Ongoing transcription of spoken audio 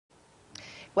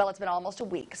Well, it's been almost a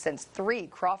week since 3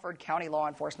 Crawford County law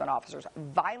enforcement officers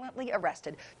violently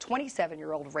arrested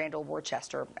 27-year-old Randall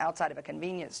Worcester outside of a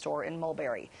convenience store in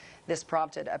Mulberry. This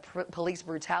prompted a police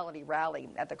brutality rally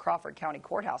at the Crawford County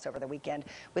Courthouse over the weekend,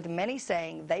 with many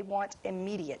saying they want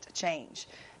immediate change.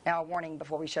 Now, a warning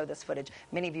before we show this footage,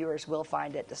 many viewers will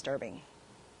find it disturbing.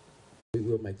 We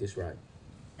will make this right.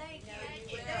 Thank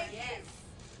you. Yes.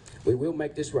 We will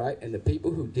make this right, and the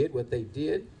people who did what they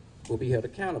did will be held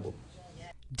accountable.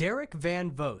 Derek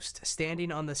Van Vost, standing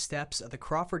on the steps of the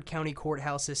Crawford County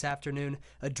Courthouse this afternoon,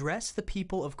 addressed the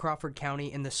people of Crawford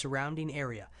County and the surrounding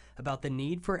area about the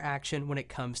need for action when it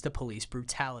comes to police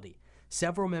brutality.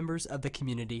 Several members of the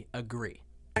community agree.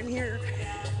 I'm here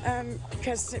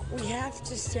because we have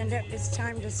to stand up. It's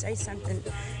time to say something.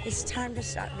 It's time to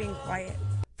stop being quiet.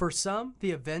 For some,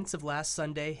 the events of last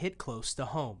Sunday hit close to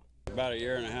home. About a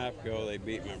year and a half ago, they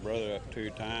beat my brother up 2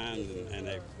 times, and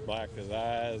they blacked his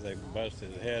eyes, they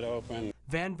busted his head open.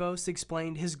 Van Vost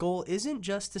explained his goal isn't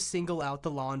just to single out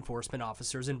the law enforcement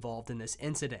officers involved in this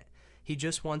incident. He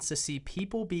just wants to see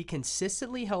people be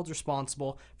consistently held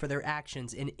responsible for their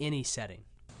actions in any setting.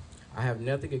 I have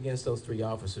nothing against those 3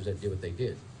 officers that did what they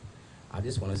did. I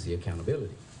just want to see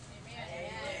accountability.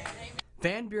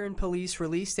 Van Buren Police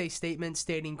released a statement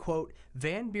stating, quote,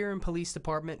 Van Buren Police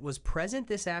Department was present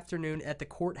this afternoon at the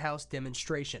courthouse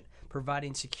demonstration,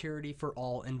 providing security for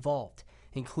all involved,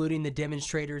 including the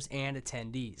demonstrators and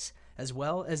attendees, as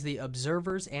well as the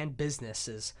observers and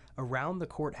businesses around the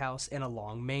courthouse and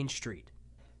along Main Street.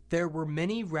 There were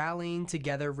many rallying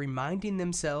together, reminding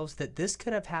themselves that this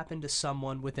could have happened to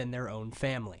someone within their own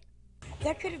family.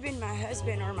 That could have been my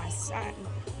husband or my son,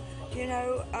 you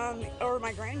know, or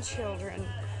my grandchildren.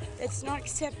 It's not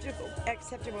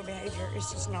acceptable behavior.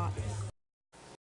 It's just not.